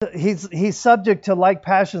he's subject to like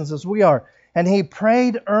passions as we are. And he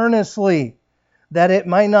prayed earnestly that it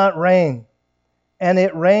might not rain. And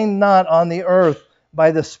it rained not on the earth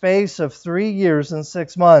by the space of 3 years and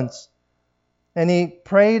 6 months. And he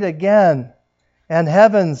prayed again, and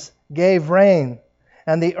heavens gave rain,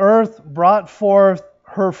 and the earth brought forth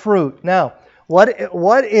her fruit. Now,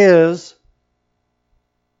 what is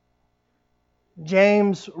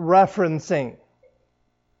James referencing?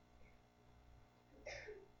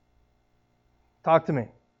 Talk to me. 1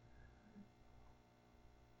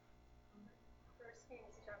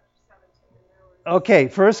 Kings chapter 17. Okay,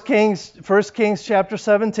 1 Kings chapter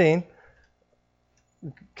 17.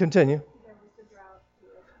 Continue.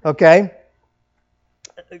 Okay.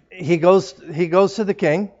 He goes to the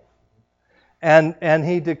king, and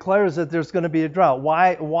he declares that there's going to be a drought.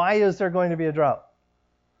 Why is there going to be a drought?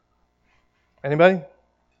 Anybody?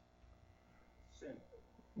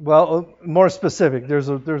 Well, more specific. There's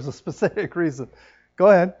a specific reason. Go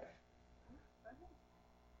ahead.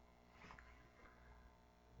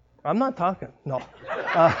 I'm not talking. No.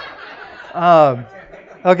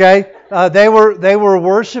 Okay. They were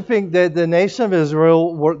worshiping the nation of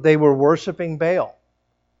Israel. They were worshiping Baal,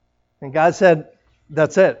 and God said,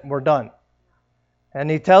 "That's it. We're done."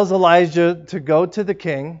 And He tells Elijah to go to the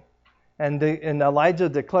king, and Elijah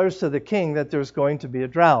declares to the king that there's going to be a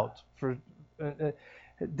drought.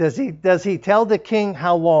 Does he tell the king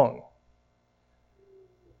how long?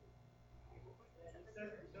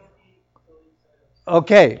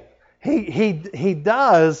 Okay. He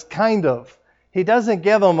does, kind of. He doesn't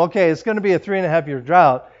give them, okay, it's going to be a 3.5-year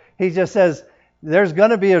drought. He just says, there's going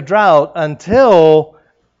to be a drought until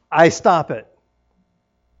I stop it.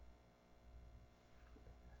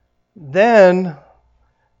 Then,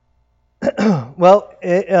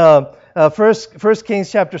 First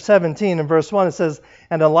Kings chapter 17 and verse 1, it says,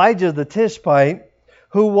 and Elijah the Tishbite,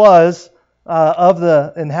 who was of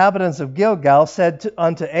the inhabitants of Gilgal, said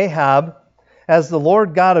unto Ahab, as the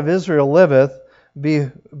Lord God of Israel liveth,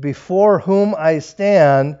 before whom I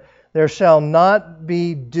stand, there shall not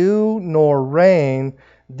be dew nor rain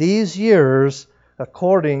these years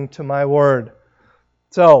according to my word.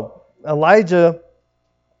 So Elijah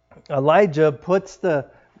puts the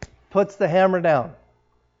hammer down,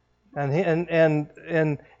 and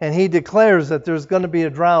he declares that there's going to be a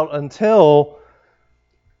drought until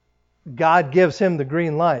God gives him the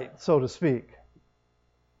green light, so to speak.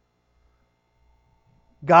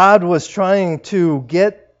 God was trying to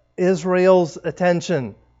get Israel's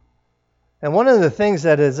attention. And one of the things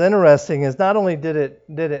that is interesting is not only did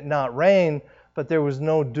it not rain, but there was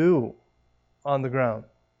no dew on the ground.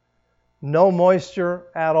 No moisture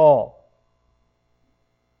at all.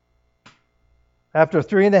 After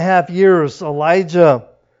 3.5 years, Elijah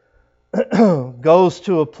goes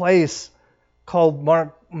to a place called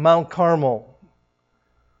Mount Carmel.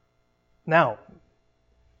 Now,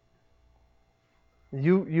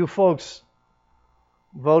 you folks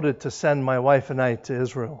voted to send my wife and I to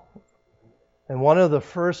Israel. And one of the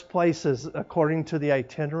first places, according to the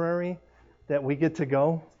itinerary, that we get to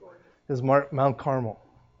go is Mount Carmel.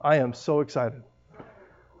 I am so excited.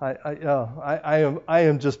 I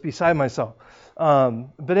am just beside myself.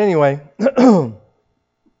 But anyway,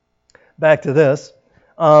 back to this.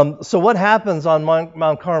 So what happens on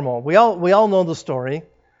Mount Carmel? We all know the story.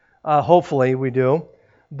 Hopefully we do.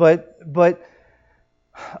 But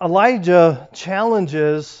Elijah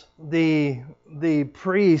challenges the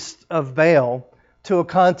priest of Baal to a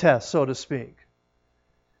contest, so to speak.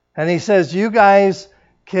 And he says, you guys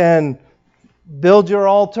can build your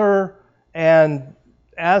altar and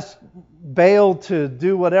ask Baal to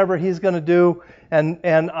do whatever he's going to do,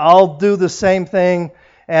 and I'll do the same thing,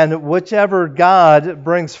 and whichever God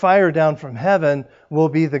brings fire down from heaven will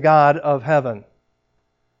be the God of heaven.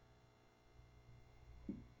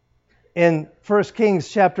 In 1 Kings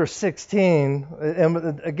chapter 16,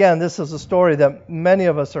 and again, this is a story that many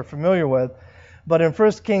of us are familiar with, but in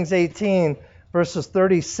 1 Kings 18, verses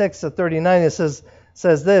 36 to 39, it says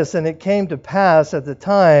this, and it came to pass at the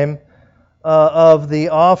time of the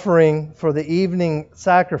offering for the evening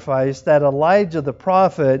sacrifice that Elijah the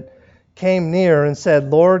prophet came near and said,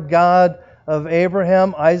 Lord God of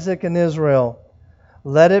Abraham, Isaac, and Israel,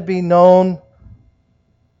 let it be known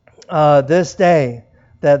this day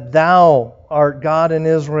that thou art God in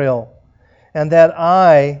Israel, and that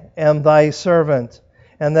I am thy servant,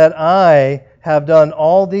 and that I have done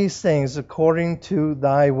all these things according to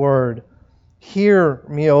thy word. Hear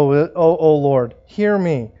me, O Lord, hear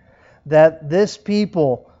me, that this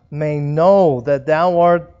people may know that thou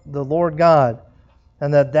art the Lord God,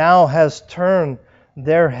 and that thou hast turned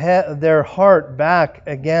their heart back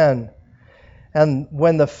again, And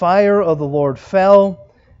when the fire of the Lord fell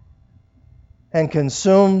and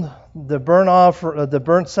consumed the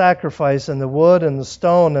burnt sacrifice, and the wood and the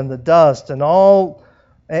stone and the dust and all,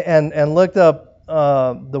 and licked up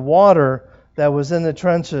the water that was in the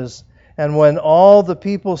trenches. And when all the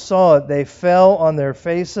people saw it, they fell on their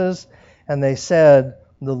faces, and they said,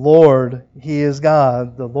 "The Lord, He is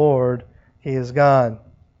God. The Lord, He is God."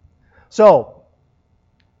 So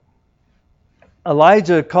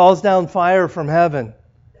Elijah calls down fire from heaven,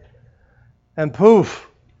 and poof,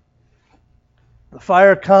 the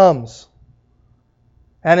fire comes,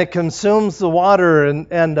 and it consumes the water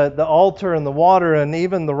and the altar and the water and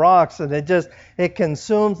even the rocks, and it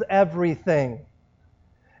consumes everything.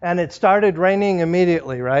 And it started raining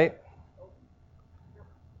immediately, right?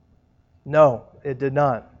 No, it did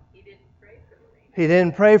not. He didn't pray for the rain. He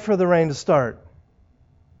didn't pray for the rain to start.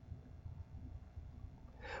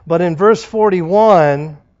 But in verse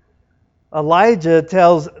 41, Elijah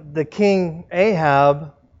tells the king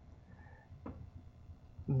Ahab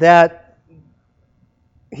that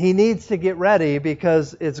he needs to get ready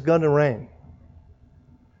because it's going to rain.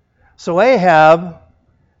 So Ahab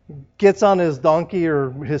gets on his donkey or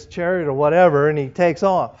his chariot or whatever, and he takes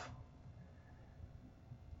off.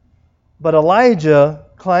 But Elijah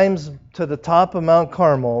climbs to the top of Mount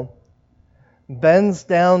Carmel, bends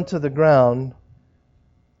down to the ground,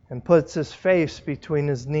 and puts his face between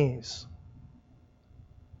his knees.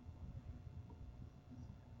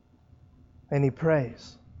 And he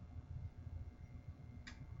prays.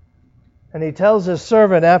 And he tells his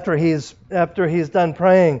servant after he's done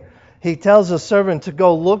praying, he tells his servant to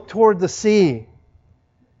go look toward the sea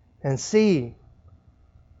and see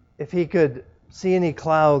if he could see any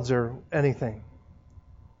clouds or anything.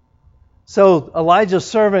 So Elijah's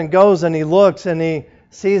servant goes and he looks and he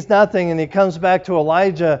sees nothing, and he comes back to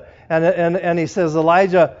Elijah and he says,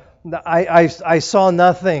 "Elijah, I saw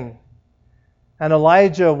nothing." And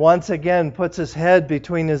Elijah once again puts his head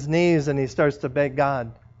between his knees and he starts to beg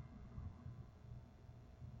God.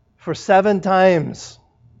 For 7 times,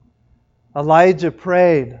 Elijah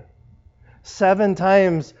prayed. 7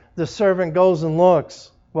 times the servant goes and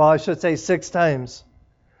looks. Well, I should say 6 times.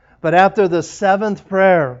 But after the 7th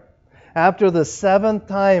prayer, after the 7th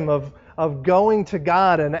time of going to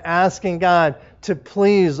God and asking God to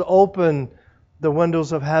please open the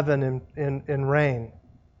windows of heaven in rain,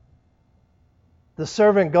 the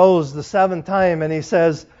servant goes the 7th time and he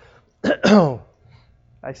says,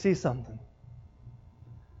 "I see something."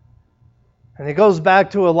 And he goes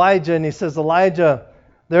back to Elijah and he says, "Elijah,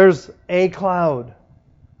 there's a cloud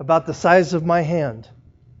about the size of my hand."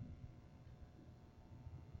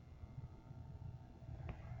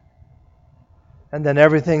 And then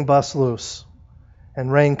everything busts loose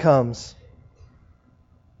and rain comes.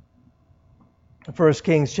 1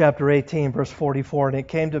 Kings chapter 18, verse 44, "And it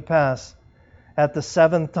came to pass at the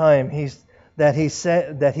 7th time that he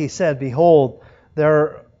said, Behold,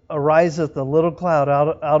 there ariseth a little cloud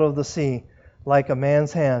out of the sea, like a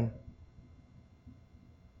man's hand.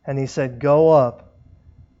 And he said, Go up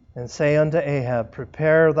and say unto Ahab,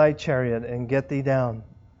 Prepare thy chariot and get thee down,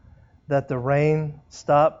 that the rain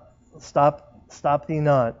stop thee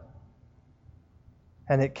not.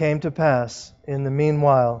 And it came to pass in the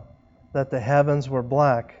meanwhile that the heavens were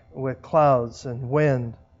black with clouds and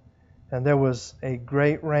wind, and there was a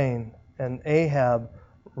great rain, and Ahab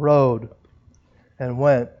rode and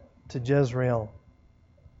went to Jezreel."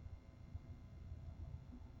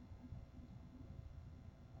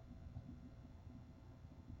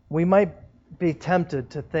 We might be tempted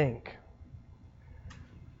to think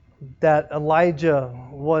that Elijah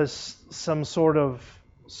was some sort of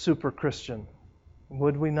super Christian.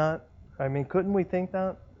 Would we not? I mean, couldn't we think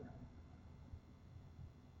that?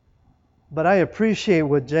 But I appreciate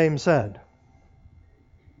what James said.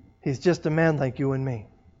 He's just a man like you and me.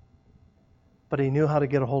 But he knew how to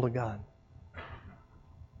get a hold of God.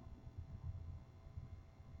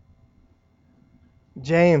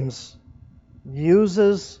 James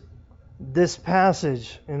uses this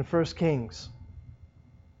passage in 1 Kings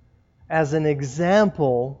as an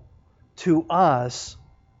example to us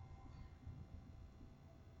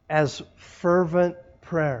as fervent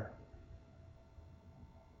prayer.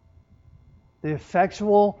 The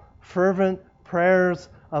effectual, fervent prayers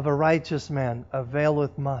of a righteous man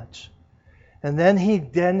availeth much. And then he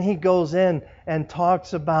goes in and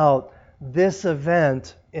talks about this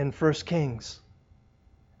event in 1 Kings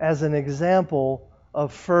as an example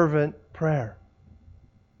of fervent prayer.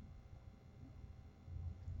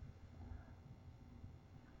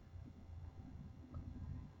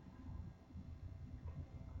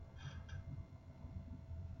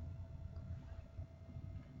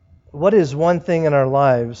 What is one thing in our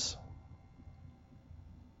lives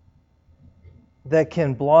that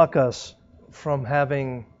can block us from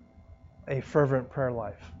having a fervent prayer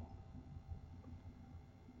life?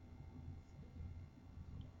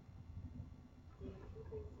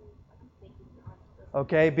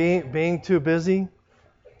 Okay, being too busy.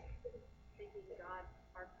 Thinking God,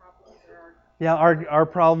 our problems are our Yeah, our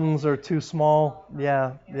problems are too small.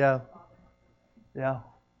 Yeah.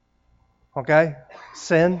 Okay.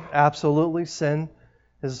 Sin, absolutely. Sin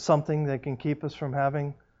is something that can keep us from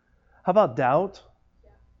having. How about doubt?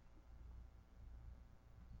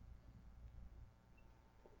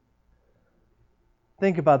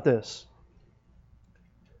 Think about this.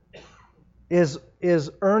 Is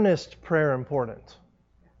earnest prayer important?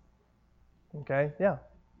 Okay, yeah.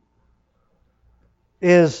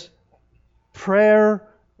 Is prayer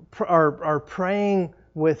are praying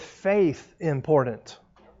with faith important?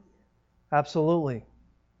 Absolutely.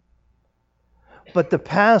 But the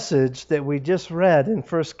passage that we just read in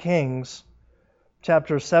 1 Kings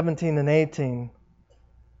chapter 17 and 18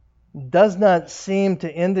 does not seem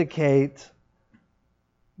to indicate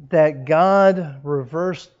that God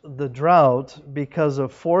reversed the drought because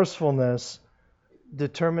of forcefulness,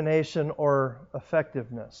 determination, or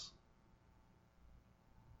effectiveness.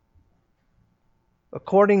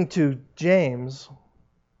 According to James,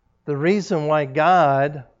 the reason why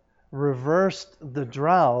God reversed the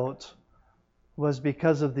drought was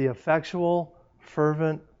because of the effectual,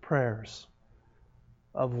 fervent prayers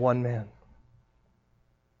of one man,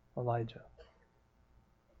 Elijah.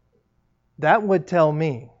 That would tell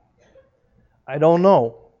me, I don't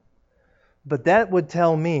know, but that would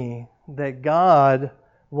tell me that God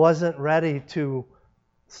wasn't ready to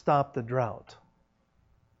stop the drought.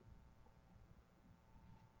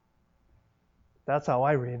 That's how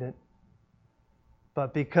I read it.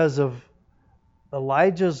 But because of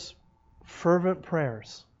Elijah's fervent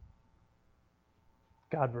prayers,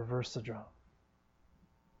 God reversed the drought.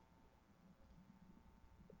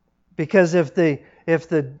 Because if the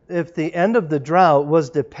end of the drought was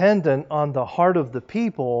dependent on the heart of the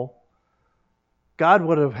people, God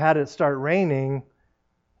would have had it start raining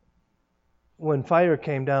when fire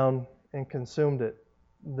came down and consumed it,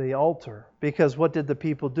 the altar. Because what did the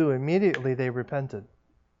people do? Immediately they repented.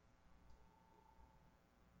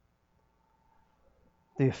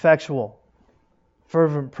 The effectual,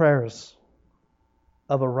 fervent prayers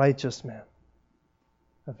of a righteous man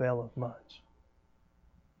availeth much.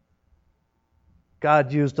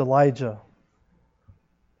 God used Elijah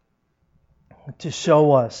to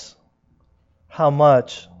show us how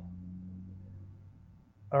much,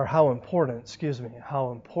 or how important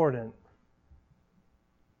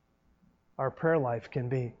our prayer life can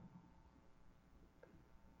be.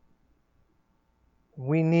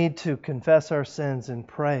 We need to confess our sins and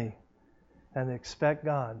pray and expect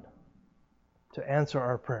God to answer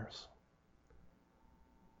our prayers.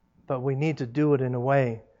 But we need to do it in a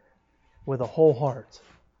way with a whole heart.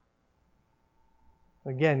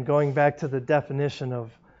 Again, going back to the definition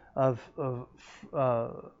of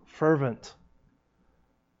fervent,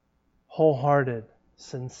 wholehearted,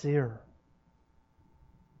 sincere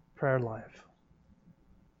prayer life.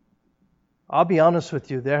 I'll be honest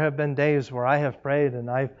with you, there have been days where I have prayed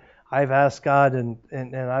and I've asked God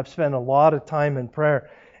and I've spent a lot of time in prayer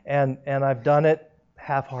and I've done it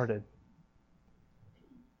half-hearted.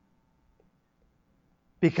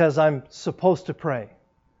 Because I'm supposed to pray.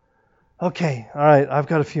 Okay, all right, I've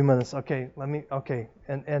got a few minutes. Okay.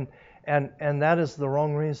 And that is the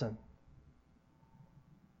wrong reason.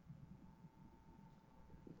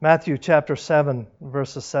 Matthew chapter 7,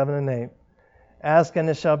 verses 7 and 8. Ask and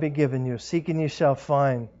it shall be given you. Seek and you shall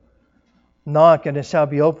find. Knock and it shall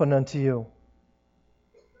be opened unto you.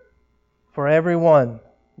 For everyone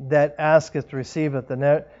that asketh receiveth,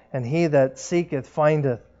 and he that seeketh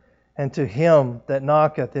findeth, and to him that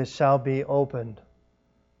knocketh it shall be opened.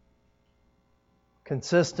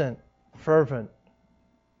 Consistent, fervent,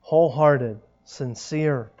 wholehearted,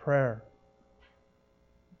 sincere prayer.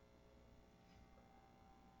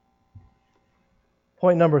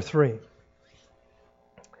 Point number 3.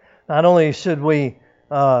 Not only should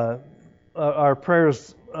our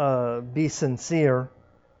prayers be sincere.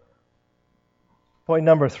 Point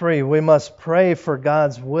number 3, we must pray for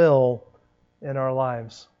God's will in our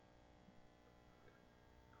lives.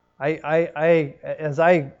 As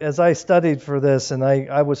I studied for this and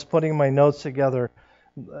I was putting my notes together,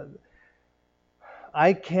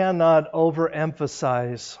 I cannot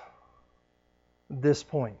overemphasize this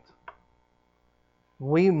point.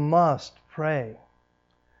 We must pray.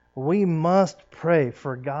 We must pray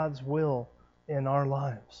for God's will in our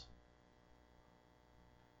lives.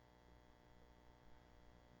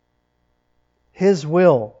 His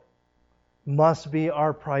will must be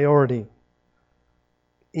our priority,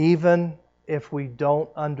 even if we don't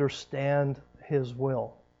understand His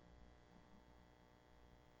will.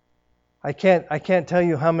 I can't tell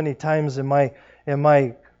you how many times in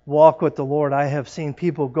my walk with the Lord I have seen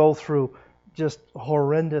people go through just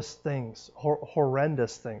horrendous things,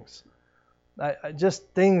 just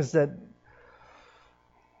things that,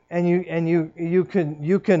 and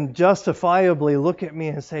you can justifiably look at me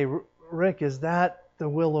and say, Rick, is that the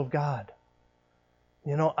will of God?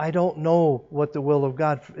 You know, I don't know what the will of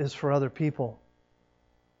God is for other people.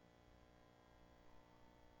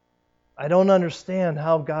 I don't understand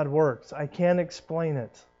how God works. I can't explain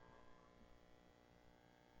it.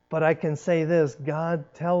 But I can say this,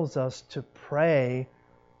 God tells us to pray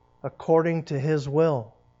according to His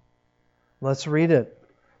will. Let's read it.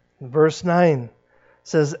 Verse 9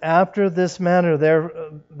 says, after this manner,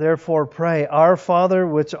 therefore pray, Our Father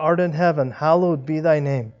which art in heaven, hallowed be thy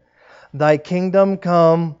name. Thy kingdom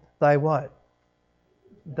come, thy what?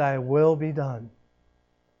 Thy will be done.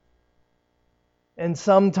 And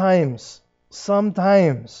sometimes,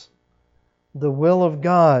 the will of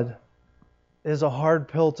God is a hard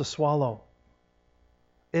pill to swallow.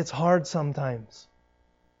 It's hard sometimes.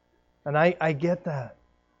 And I get that.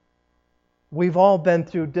 We've all been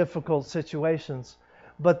through difficult situations.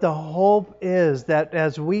 But the hope is that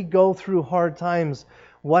as we go through hard times,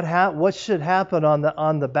 what should happen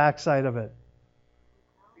on the backside of it?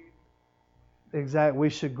 Exactly. We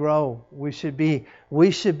should grow. We should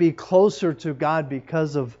be closer to God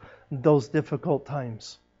because of those difficult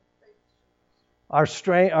times. Our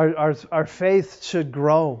strength, our faith should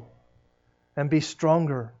grow and be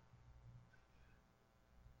stronger.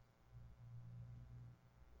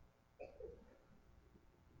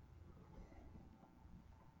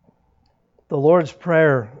 The Lord's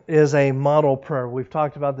Prayer is a model prayer. We've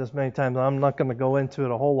talked about this many times. I'm not going to go into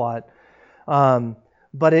it a whole lot.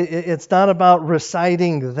 But it's not about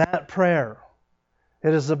reciting that prayer.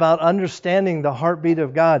 It is about understanding the heartbeat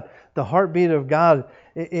of God. The heartbeat of God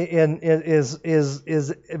is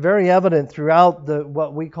very evident throughout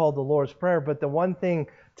what we call the Lord's Prayer. But the one thing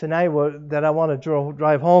tonight that I want to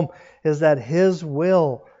drive home is that His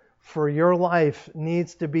will for your life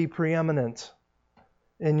needs to be preeminent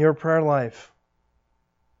in your prayer life.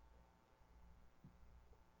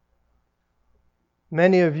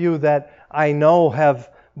 Many of you that I know have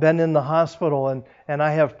been in the hospital, and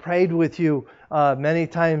I have prayed with you many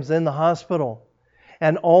times in the hospital.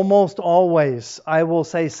 And almost always I will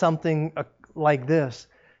say something like this: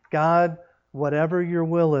 God, whatever your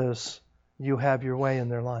will is, you have your way in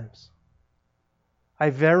their lives.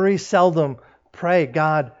 I very seldom pray,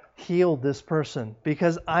 God, heal this person,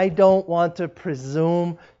 because I don't want to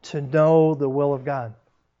presume to know the will of God.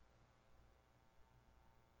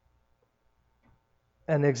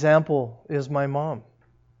 An example is my mom.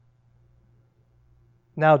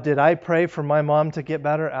 Now, did I pray for my mom to get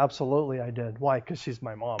better? Absolutely I did. Why? Because she's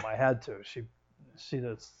my mom. I had to. She'd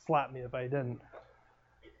have slapped me if I didn't.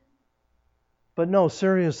 But no,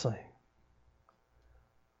 seriously.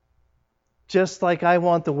 Just like I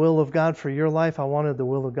want the will of God for your life, I wanted the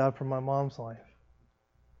will of God for my mom's life.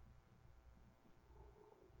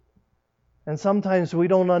 And sometimes we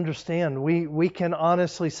don't understand. We can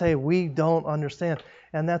honestly say we don't understand.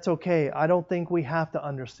 And that's okay. I don't think we have to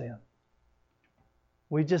understand.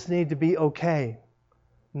 We just need to be okay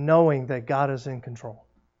knowing that God is in control.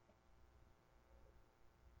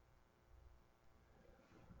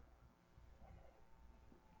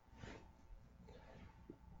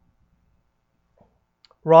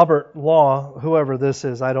 Robert Law, whoever this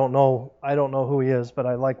is, I don't know who he is, but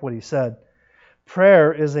I like what he said.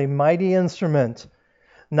 Prayer is a mighty instrument,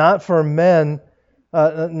 not for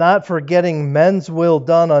getting men's will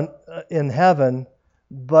done in heaven,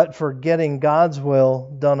 but for getting God's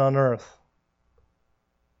will done on earth.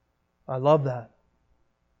 I love that.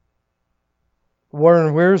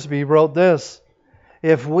 Warren Wiersbe wrote this: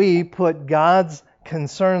 if we put God's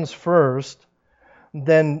concerns first,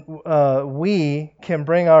 then we can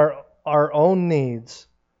bring our own needs.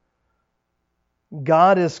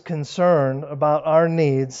 God is concerned about our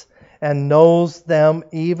needs and knows them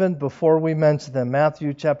even before we mention them.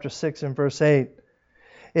 Matthew chapter 6 and verse 8.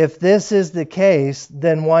 If this is the case,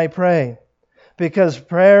 then why pray? Because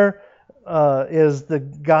prayer is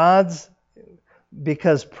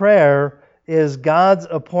God's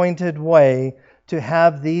appointed way to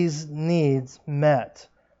have these needs met.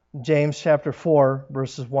 James chapter 4,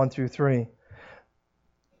 verses 1 through 3.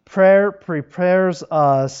 Prayer prepares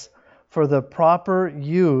us for the proper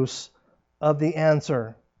use of the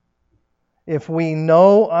answer. If we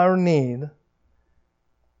know our need,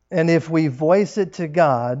 And if we voice it to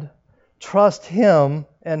God, trust Him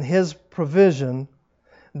and His provision,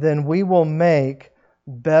 then we will make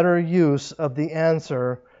better use of the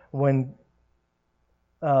answer than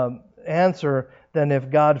if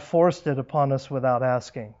God forced it upon us without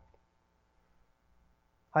asking.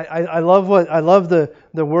 I love the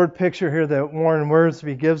word picture here that Warren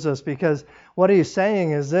Wiersbe gives us, because what he's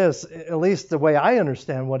saying is this, at least the way I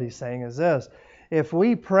understand what he's saying is this: if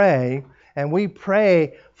we pray and we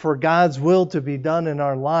pray for God's will to be done in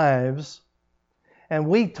our lives, and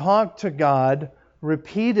we talk to God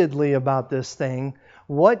repeatedly about this thing,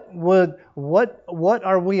 what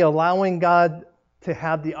are we allowing God to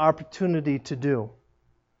have the opportunity to do?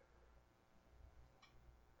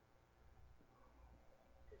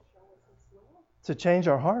 To change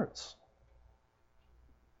our hearts.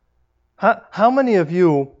 How many of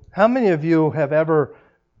you have ever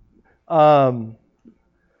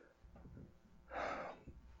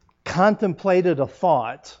contemplated a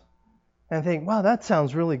thought and think, wow, that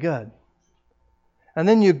sounds really good? And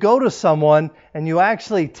then you go to someone and you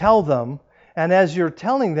actually tell them, and as you're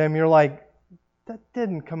telling them, you're like, that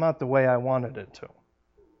didn't come out the way I wanted it to.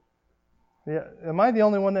 Yeah, am I the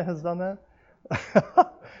only one that has done that?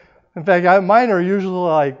 In fact, mine are usually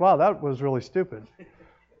like, wow, that was really stupid.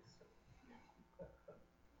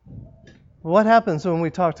 What happens when we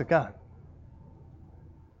talk to God?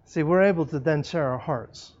 See, we're able to then share our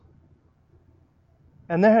hearts.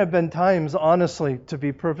 And there have been times, honestly, to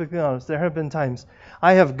be perfectly honest, there have been times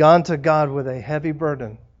I have gone to God with a heavy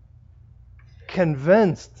burden,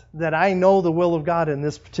 convinced that I know the will of God in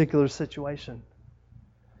this particular situation.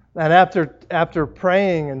 And after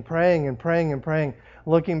praying and praying and praying and praying,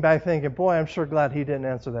 looking back thinking, boy, I'm sure glad He didn't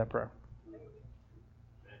answer that prayer.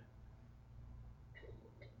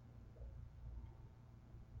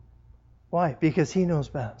 Why? Because He knows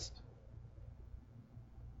best.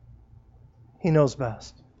 He knows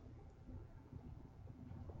best.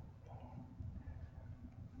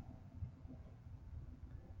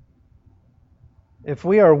 If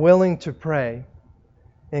we are willing to pray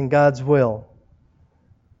in God's will.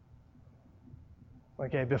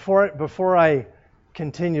 Okay, before I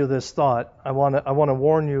continue this thought, I want to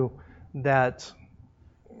warn you that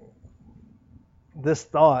this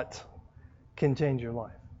thought can change your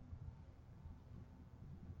life.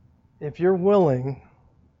 If you're willing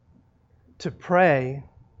to pray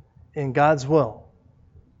in God's will,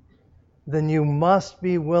 then you must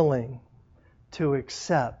be willing to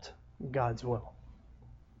accept God's will.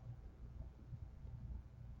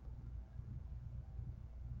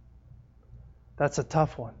 That's a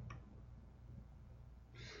tough one.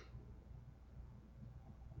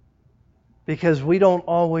 Because we don't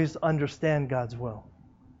always understand God's will.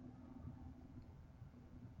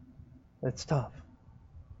 It's tough.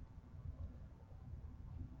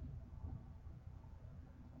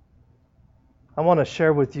 I want to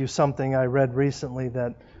share with you something I read recently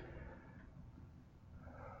that,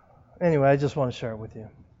 anyway, I just want to share it with you.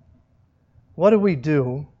 What do we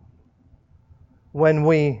do when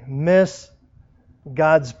we miss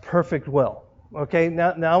God's perfect will? Okay,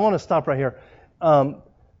 now I want to stop right here.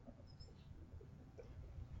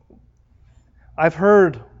 I've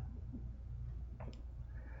heard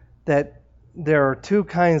that there are two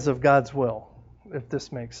kinds of God's will, if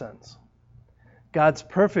this makes sense. God's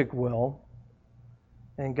perfect will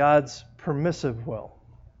and God's permissive will.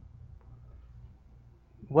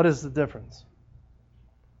 What is the difference?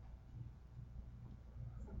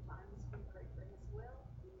 Sometimes we pray for His will,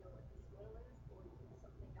 we know what His will is, or we do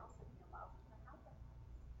something else and He allows it to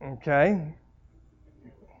happen. Okay.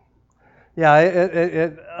 Yeah,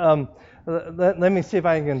 let me see if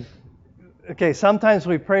I can. Okay, sometimes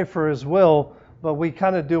we pray for His will, but we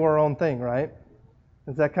kind of do our own thing, right?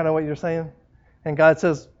 Is that kind of what you're saying? And God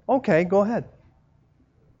says, okay, go ahead.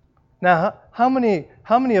 Now, how many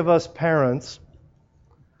of us parents,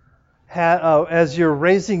 as you're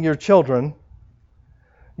raising your children,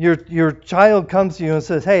 your child comes to you and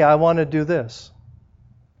says, hey, I want to do this.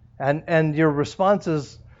 And your response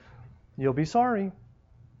is, you'll be sorry.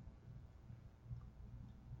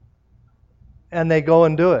 And they go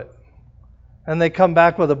and do it. And they come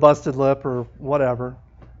back with a busted lip or whatever.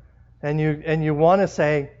 And you want to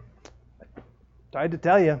say, tried to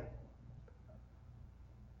tell you.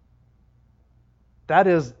 That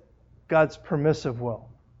is God's permissive will.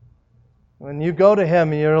 When you go to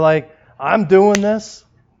Him and you're like, I'm doing this.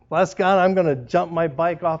 Bless God, I'm going to jump my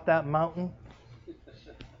bike off that mountain.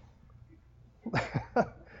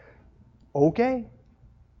 Okay.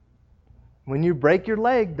 When you break your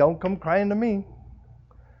leg, don't come crying to me.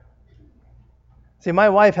 See, my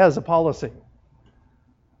wife has a policy.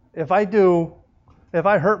 If I do if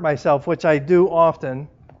I hurt myself, which I do often,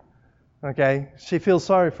 okay, she feels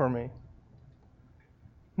sorry for me.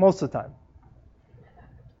 Most of the time.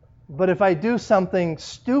 But if I do something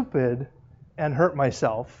stupid and hurt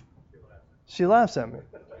myself, she laughs at me.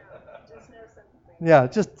 Just no sympathy. Yeah,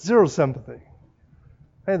 just zero sympathy.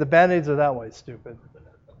 Hey, the Band-Aids are that way, stupid.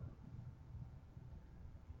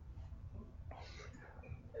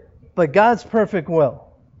 But God's perfect will.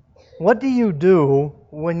 What do you do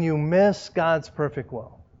when you miss God's perfect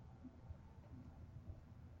will?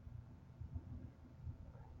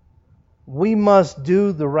 We must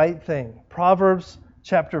do the right thing. Proverbs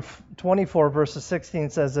chapter 24, verses 16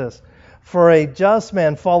 says this, "For a just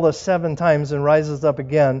man falleth 7 times and rises up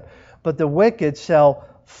again, but the wicked shall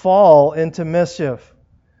fall into mischief."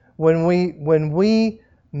 When we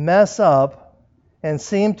mess up and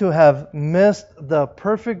seem to have missed the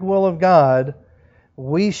perfect will of God,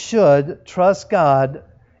 we should trust God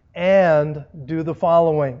and do the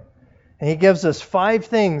following. And He gives us 5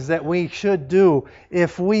 things that we should do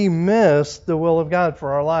if we miss the will of God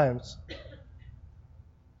for our lives.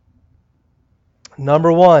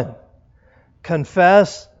 Number 1,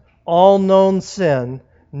 confess all known sin,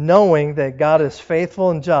 knowing that God is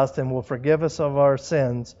faithful and just and will forgive us of our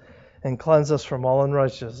sins and cleanse us from all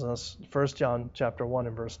unrighteousness. 1 John chapter 1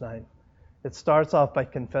 and verse 9. It starts off by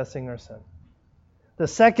confessing our sin. The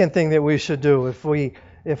second thing that we should do if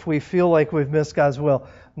we feel like we've missed God's will,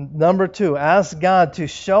 number 2, ask God to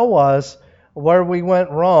show us where we went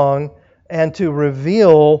wrong and to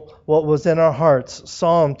reveal what was in our hearts.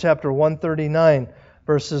 Psalm chapter 139,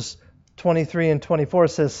 verses 23 and 24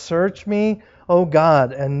 says, "Search me, O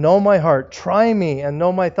God, and know my heart. Try me and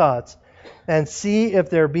know my thoughts, and see if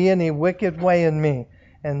there be any wicked way in me,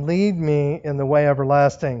 and lead me in the way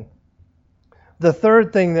everlasting." The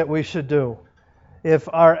third thing that we should do, if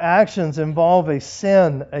our actions involve a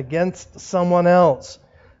sin against someone else,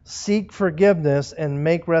 seek forgiveness and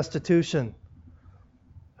make restitution.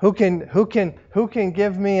 Who can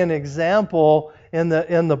give me an example in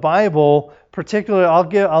the Bible, particularly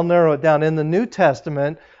I'll narrow it down in the New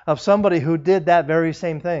Testament, of somebody who did that very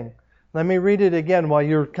same thing? Let me read it again while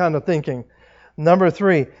you're kind of thinking. Number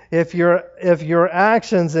 3, if your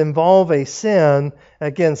actions involve a sin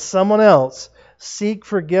against someone else, seek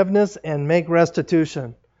forgiveness and make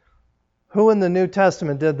restitution. Who in the New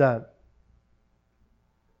Testament did that?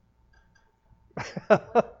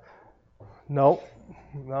 No.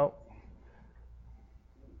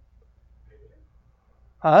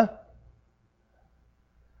 Huh?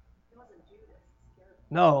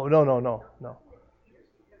 No.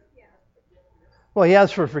 Well, he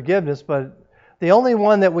asked for forgiveness, but the only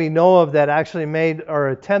one that we know of that actually made or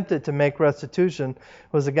attempted to make restitution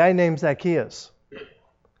was a guy named Zacchaeus.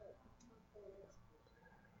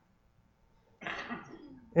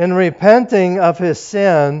 In repenting of his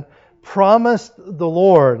sin, promised the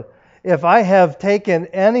Lord, "If I have taken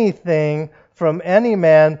anything from any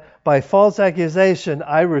man by false accusation,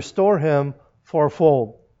 I restore him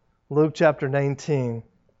fourfold." Luke chapter 19,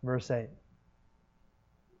 verse 8.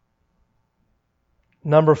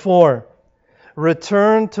 Number 4,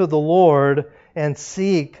 return to the Lord and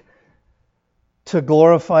seek to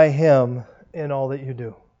glorify Him in all that you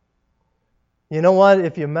do. You know what?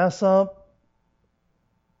 If you mess up,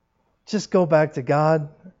 just go back to God.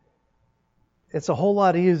 It's a whole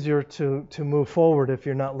lot easier to move forward if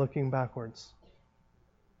you're not looking backwards.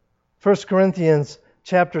 1 Corinthians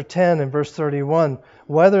chapter 10 and verse 31,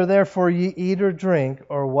 "Whether therefore ye eat or drink,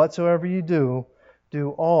 or whatsoever ye do, do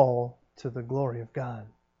all to the glory of God."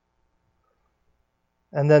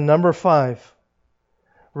 And then number 5,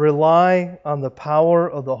 rely on the power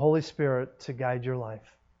of the Holy Spirit to guide your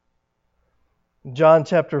life. John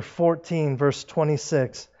chapter 14, verse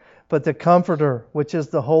 26, "But the Comforter, which is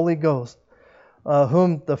the Holy Ghost,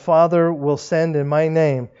 whom the Father will send in my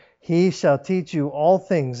name, He shall teach you all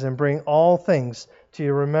things and bring all things to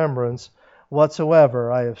your remembrance,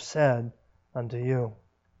 whatsoever I have said unto you."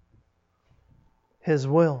 His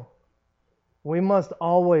will. We must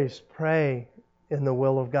always pray in the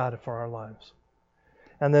will of God for our lives.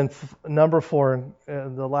 And then number 4,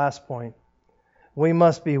 the last point, we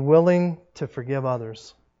must be willing to forgive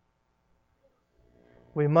others.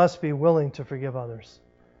 We must be willing to forgive others.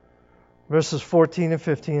 Verses 14 and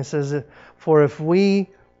 15 says, For if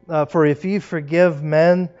ye forgive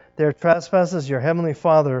men their trespasses, your heavenly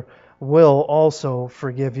Father will also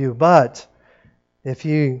forgive you. But if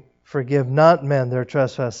ye forgive not men their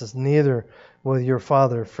trespasses, neither will your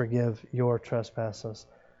Father forgive your trespasses.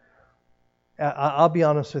 I'll be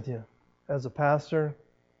honest with you. As a pastor,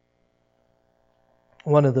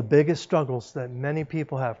 one of the biggest struggles that many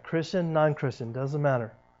people have, Christian, non-Christian, doesn't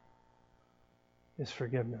matter, is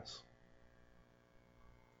forgiveness.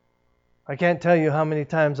 I can't tell you how many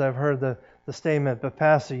times I've heard the statement, but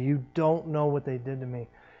Pastor, you don't know what they did to me.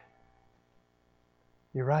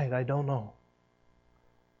 You're right, I don't know.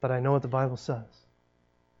 But I know what the Bible says.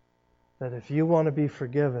 That if you want to be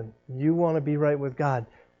forgiven, you want to be right with God,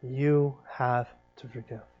 you have to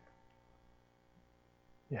forgive.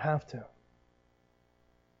 You have to.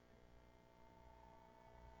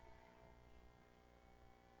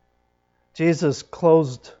 Jesus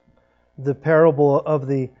closed the parable of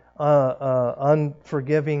the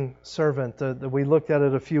unforgiving servant. We looked at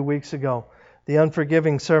it a few weeks ago. The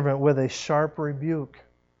unforgiving servant with a sharp rebuke.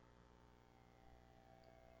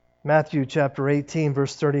 Matthew chapter 18,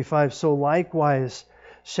 verse 35. So likewise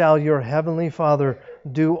shall your heavenly Father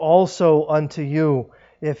do also unto you,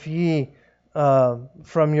 if ye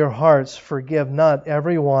from your hearts forgive not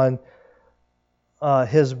everyone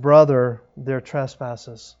his brother their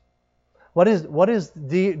trespasses.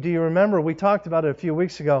 Do you remember, we talked about it a few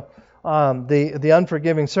weeks ago, the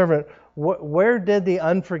unforgiving servant. Where did the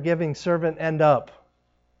unforgiving servant end up?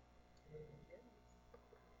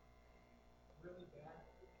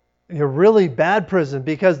 A really bad prison,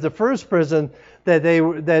 because the first prison that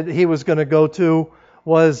he was going to go to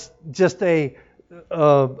was just a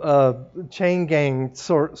chain gang,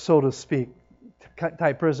 so to speak,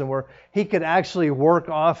 type prison where he could actually work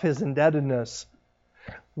off his indebtedness.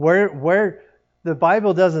 Where the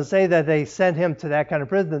Bible doesn't say that they sent him to that kind of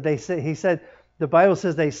prison. The Bible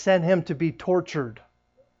says they sent him to be tortured.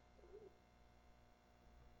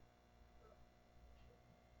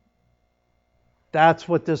 That's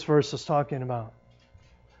what this verse is talking about.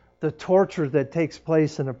 The torture that takes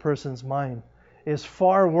place in a person's mind is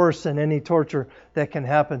far worse than any torture that can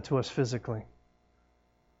happen to us physically.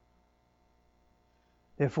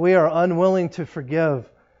 If we are unwilling to forgive,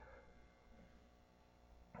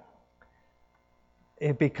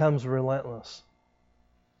 it becomes relentless.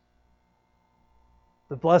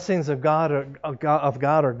 The blessings of God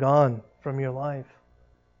are gone from your life.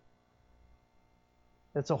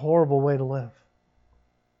 It's a horrible way to live.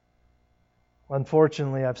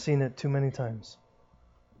 Unfortunately, I've seen it too many times.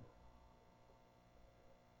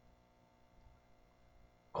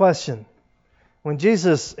 Question. When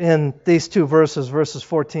Jesus, in these two verses, verses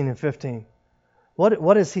 14 and 15,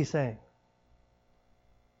 what is he saying?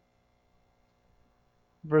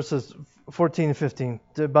 Verses 14 and 15,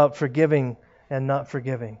 about forgiving and not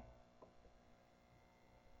forgiving.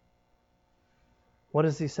 What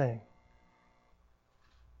is he saying?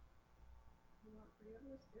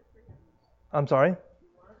 I'm sorry?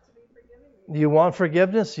 You want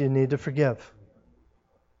forgiveness? You need to forgive.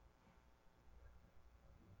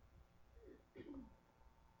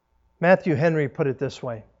 Matthew Henry put it this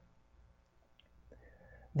way.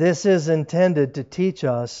 This is intended to teach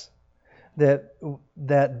us that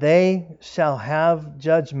they shall have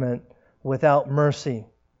judgment without mercy,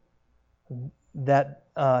 that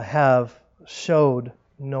have showed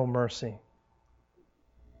no mercy.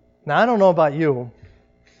 Now, I don't know about you.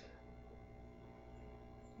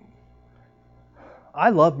 I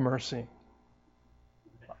love mercy.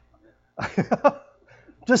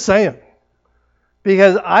 Just saying.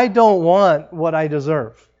 Because I don't want what I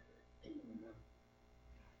deserve.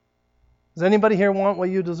 Does anybody here want what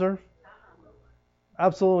you deserve?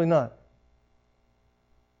 Absolutely not.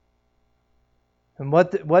 And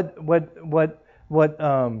what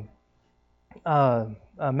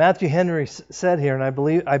Matthew Henry said here, and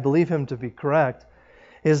I believe him to be correct,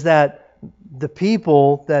 is that the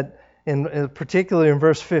people that, particularly in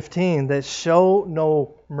verse 15, that show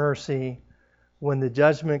no mercy, when the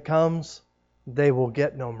judgment comes, they will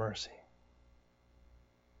get no mercy.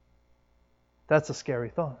 That's a scary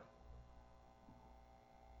thought.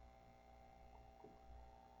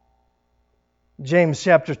 James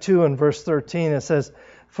chapter 2 and verse 13, it says,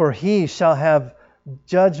 For he shall have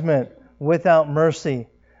judgment without mercy,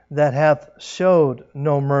 that hath showed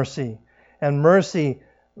no mercy, and mercy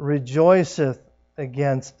rejoiceth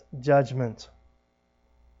against judgment.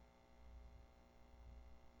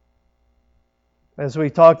 As we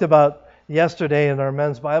talked about yesterday in our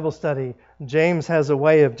men's Bible study, James has a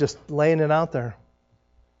way of just laying it out there.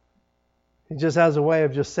 He just has a way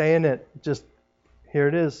of just saying it. Just, here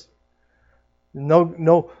it is.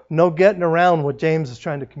 No getting around what James is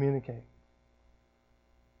trying to communicate.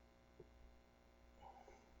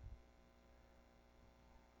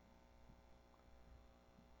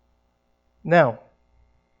 Now,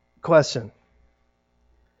 question.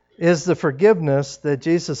 Is the forgiveness that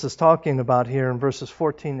Jesus is talking about here in verses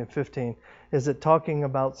 14 and 15, is it talking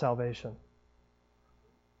about salvation?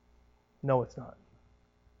 No, it's not.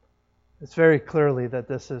 It's very clearly that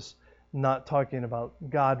this is not talking about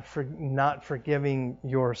God not forgiving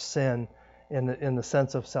your sin in the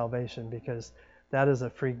sense of salvation, because that is a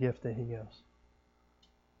free gift that He gives.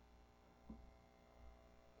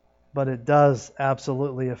 But it does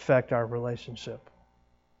absolutely affect our relationship.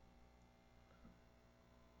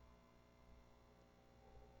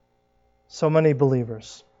 So many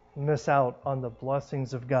believers miss out on the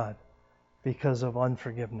blessings of God because of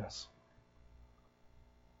unforgiveness.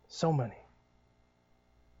 So many.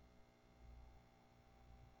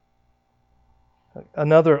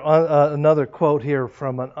 Another quote here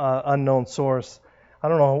from an unknown source. I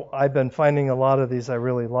don't know. I've been finding a lot of these I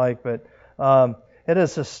really like, but it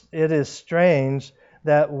is strange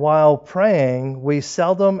that while praying, we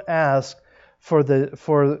seldom ask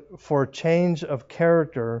for change of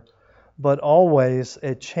character, but always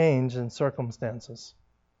a change in circumstances.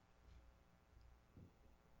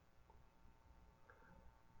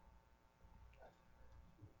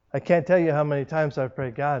 I can't tell you how many times I've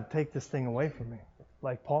prayed, God, take this thing away from me,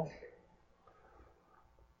 like Paul.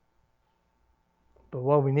 But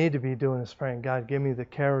what we need to be doing is praying, God, give me the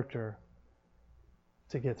character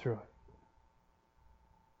to get through it.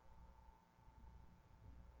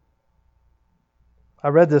 I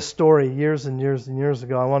read this story years and years and years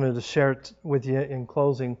ago. I wanted to share it with you in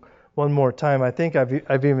closing one more time. I think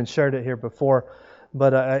I've even shared it here before.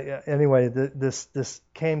 But anyway, this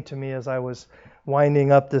came to me as I was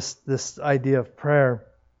winding up this idea of prayer.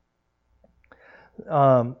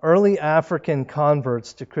 Early African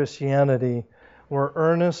converts to Christianity were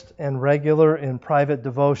earnest and regular in private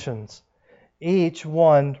devotions. Each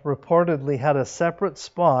one reportedly had a separate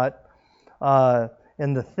spot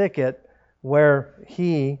in the thicket where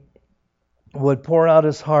he would pour out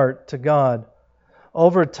his heart to God.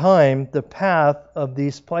 Over time, the path of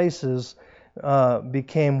these places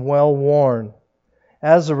became well worn.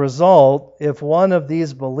 As a result, if one of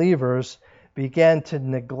these believers began to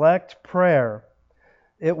neglect prayer,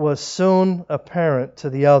 it was soon apparent to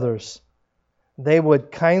the others. They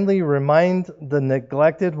would kindly remind the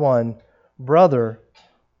neglected one, "Brother,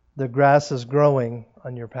 the grass is growing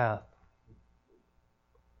on your path."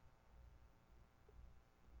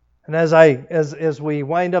 And as we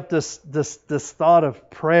wind up this thought of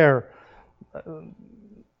prayer,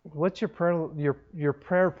 what's your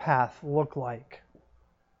prayer path look like?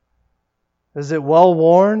 Is it well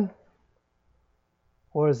worn,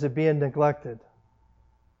 or is it being neglected?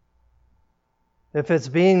 If it's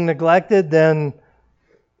being neglected, then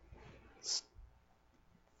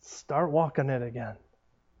start walking it again.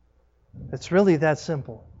 It's really that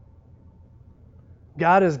simple.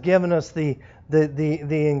 God has given us the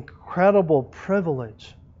incredible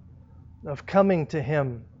privilege of coming to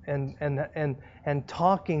Him and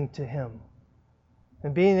talking to Him,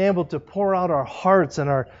 and being able to pour out our hearts and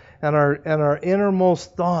our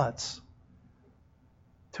innermost thoughts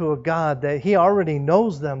to a God that He already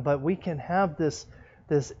knows them, but we can have this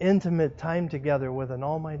intimate time together with an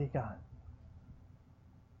almighty God.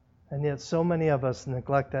 And yet so many of us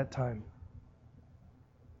neglect that time.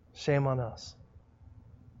 Shame on us.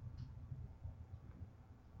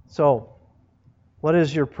 So, what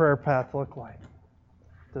does your prayer path look like?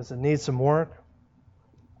 Does it need some work?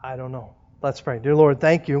 I don't know. Let's pray. Dear Lord,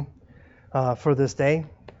 thank you for this day.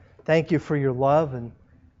 Thank you for your love and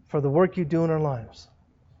for the work you do in our lives.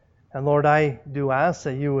 And Lord, I do ask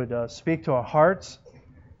that you would speak to our hearts,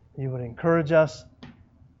 you would encourage us,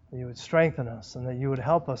 that you would strengthen us, and that you would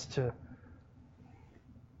help us to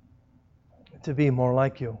be more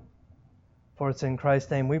like you. For it's in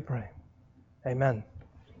Christ's name we pray. Amen.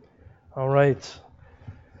 All right.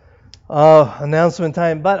 Announcement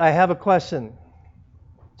time. But I have a question.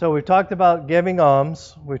 So we've talked about giving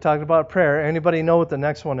alms. We've talked about prayer. Anybody know what the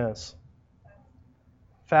next one is?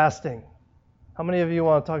 Fasting. How many of you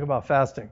want to talk about fasting?